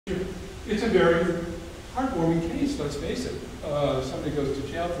it's a very heartwarming case, let's face it. Somebody goes to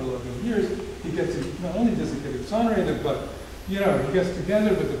jail for 11 years, he gets, not only does he get exonerated, but he gets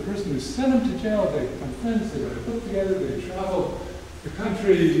together with the person who sent him to jail, they become friends, they write a book together, they travel the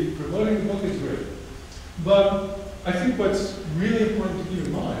country promoting the book. Is great. But I think what's really important to keep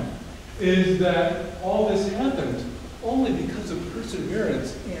in mind is that all this happened only because of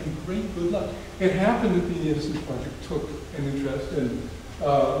perseverance and great good luck. It happened that the Innocence Project took an interest in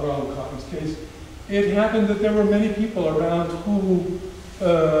Ronald Cotton's case. It happened that there were many people around who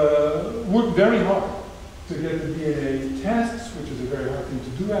worked very hard to get the DNA tests, which is a very hard thing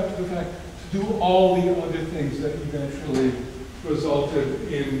to do after the fact, to do all the other things that eventually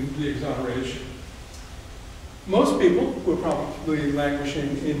resulted in the exoneration. Most people who are probably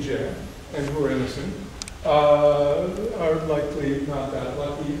languishing in jail and who are innocent are likely not that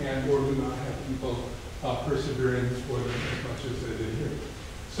lucky and or do not have people persevering for them as much as they did here.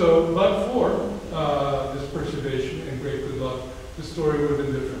 So, but for this perseverance and great good luck, the story would have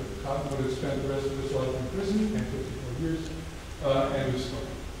been different. Cotton would have spent the rest of his life in prison, and 54 years, and was slain.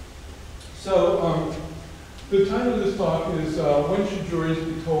 So, the title of this talk is When Should Juries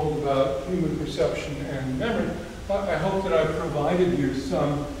Be Told About Human Perception and Memory? I hope that I've provided you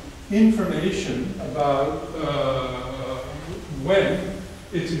some information about when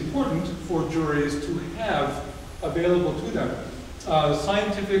it's important for juries to have available to them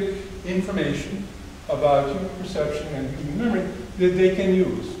scientific information about human perception and human memory that they can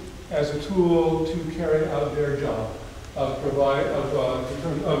use as a tool to carry out their job of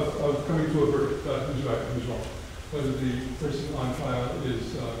coming to a verdict, who's right and who's wrong, whether the person on trial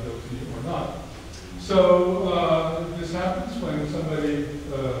is guilty or not. So this happens when somebody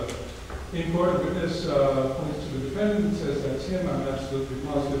in court, a witness points to the defendant and says, "That's him, I'm absolutely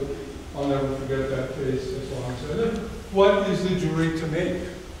positive. I'll never forget that case as long as I live." What is the jury to make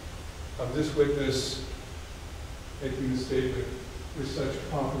of this witness making the statement with such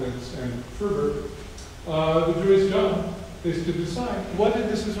confidence and fervor? The jury's job is to decide whether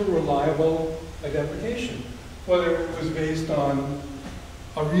this is a reliable identification, whether it was based on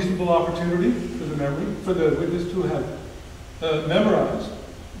a reasonable opportunity for the witness to have memorized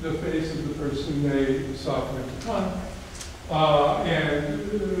the face of the person they saw commit the crime, and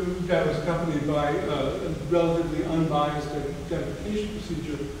that was accompanied by a relatively unbiased identification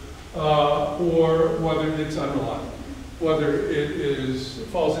procedure, or whether it's unreliable, whether it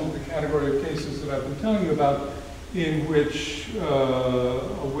falls into the category of cases that I've been telling you about, in which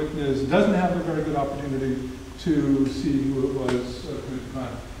a witness doesn't have a very good opportunity to see who it was committed the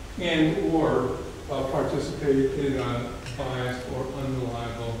crime, and or participate in a biased or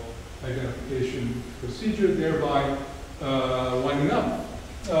unreliable identification procedure, thereby winding up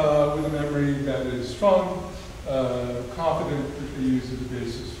with a memory that is strong, confident that they use as a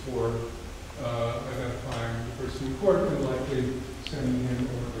basis for identifying the person in court and likely sending him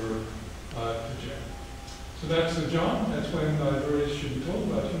or her to jail. So that's the job. That's when juries should be told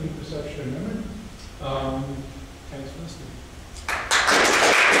about human perception and memory. Thanks for listening.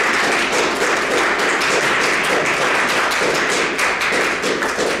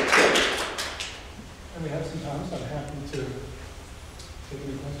 And we have some time, so I'm happy to take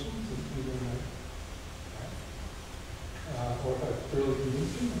any questions. Or if I've thoroughly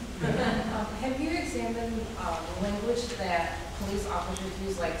convinced you. Have you examined the language that police officers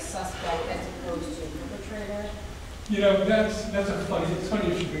use, like suspect as opposed to perpetrator? It's funny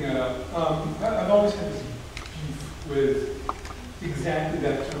you should bring that up. I've always had this beef with exactly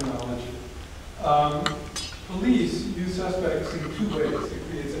that terminology. Police use suspects in two ways. It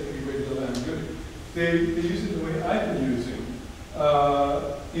creates a great deal of ambiguity. They use it the way I've been using,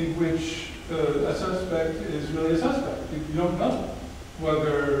 in which a suspect is really a suspect. You don't know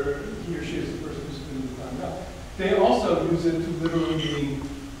whether he or she is the person who's committed the crime or not. They also use it to literally mean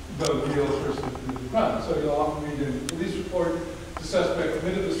the real person who committed the crime. So you'll often read in a police report, the suspect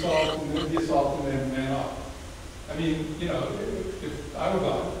committed assault and then the assault and then ran off. I mean, if I were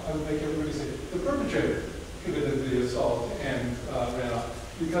God, I would make everybody say, the perpetrator committed the assault and ran off.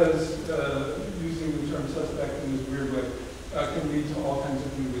 Because using the term suspect in this weird way can lead to all kinds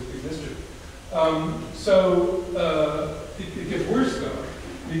of linguistic mischief. It gets worse though,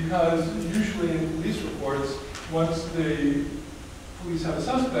 because usually in police reports, once the police have a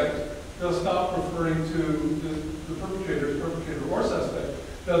suspect, they'll stop referring to the perpetrator or suspect.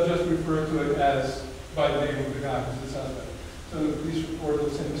 They'll just refer to it as by the name of the guy who's the suspect. So the police report will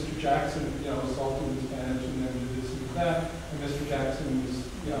say Mr. Jackson, assaulted in Spanish and then did this and that, and Mr. Jackson was,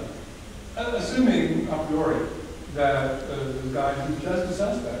 assuming a priori that the guy who's just a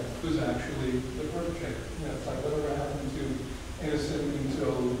suspect was actually the perpetrator. It's like whatever happened to innocent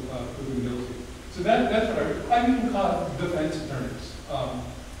until proven guilty. So that's what I even call it defense attorneys.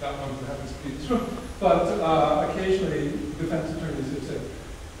 That one happens to be true. But occasionally, defense attorneys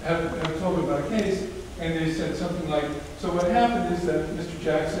have told me about a case, and they said something like, so what happened is that Mr.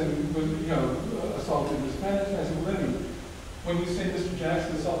 Jackson was, assaulted in Spanish. And I said, well, anyway, when you say Mr.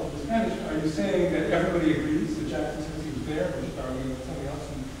 Jackson assaulted in Spanish, are you saying that everybody agrees that Jackson says he was there, or just arguing with something else?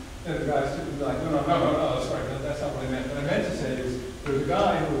 And the guys would be like, no, sorry, that's not what I meant. What I meant to say is, there's a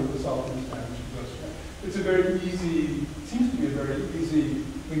guy who was assaulted in Spanish. It's a very easy, seems to be a very easy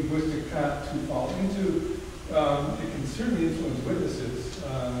linguistic trap to fall into. It can certainly influence witnesses.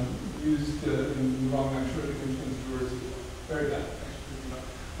 Used in the wrong, I'm sure it can influence words as well. Very bad.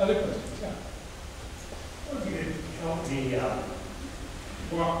 Other questions? Yeah. Well, if you could help me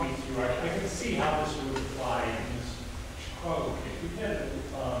walk me through, I can see how this would apply in this Chicago case. We had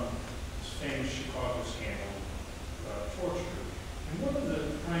this famous Chicago scandal, torture, and one of the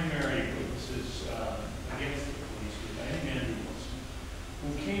primary witnesses against the police was Andy Wilson, who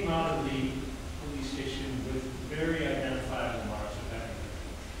came out of the police station with very identifiable marks of having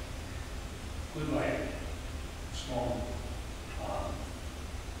good light, small,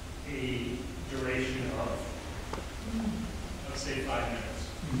 a duration of, let's say, 5 minutes.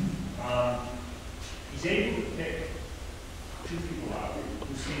 He's able to pick 2 people out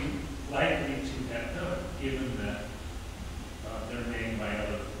who seem likely to have known, given that they're named by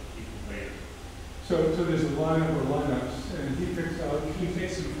other people later. So there's a lineup or lineups, and he picks out. He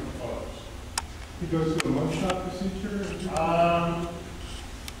picks them from photos. He goes through a mugshot procedure.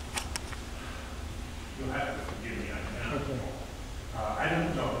 You'll have to forgive me. Okay. I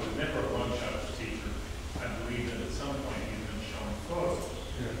don't know the never a mugshot procedure. I believe that at some point he's been shown photos.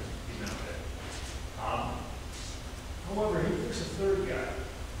 Yeah. He's not there. However, he picks a third guy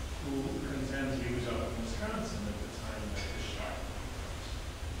who contends he was up in Wisconsin at the time that this shot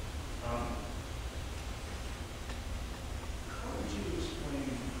took place. How would you explain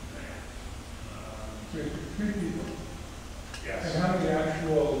that? So 3 people. Yes. And how many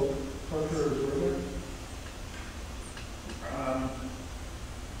actual torturers were there?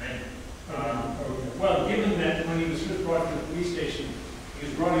 Many. Okay. Well, given that when he was first brought to the police station, he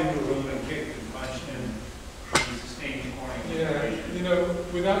was brought into a room and kicked and punched and he sustained Yeah,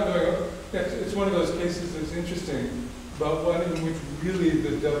 without going, it's one of those cases that's interesting, but one in which really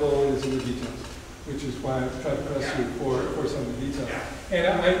the devil is in the details, which is why I tried to press you for some of the details. Yeah.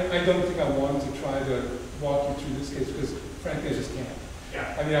 And I don't think I want to try to walk you through this case because, frankly, I just can't.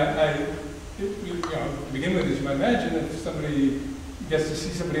 Yeah. I mean, to begin with, as you might imagine, if somebody gets to see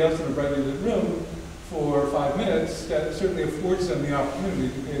somebody else in a brightly lit room for 5 minutes, that certainly affords them the opportunity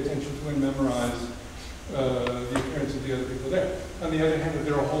to pay attention to and memorize the appearance of the other people there. On the other hand, if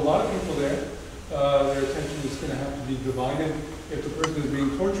there are a whole lot of people there, their attention is going to have to be divided. If the person is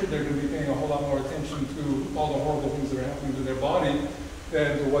being tortured, they're going to be paying a whole lot more attention to all the horrible things that are happening to their body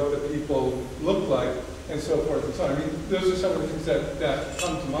than to what the people look like, and so forth and so on. I mean, those are some of the things that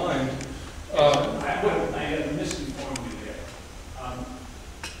come to mind. I had misinformed you there.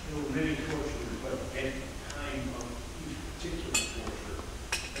 There were many torturers, but at the time of each particular torture,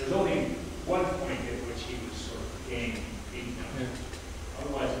 there was only one point at which he was sort of being beaten up. Yeah.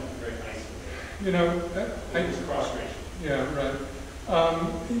 Otherwise, it was very isolated. I was cross-racial. Yeah, right.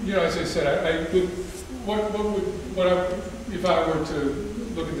 As I said, if I were to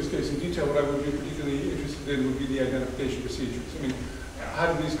look at this case in detail, what I would be particularly interested in would be the identification procedures. I mean,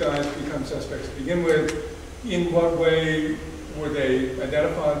 how did these guys become suspects to begin with? In what way were they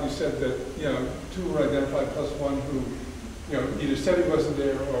identified? You said that 2 were identified plus 1 who either said he wasn't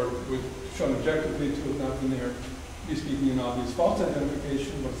there or was shown objectively to have not been there. Be speaking an obvious false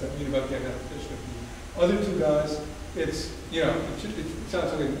identification. What does that mean about the identification of the other 2 guys? It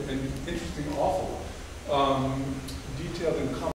sounds like an interesting, awful, detailed and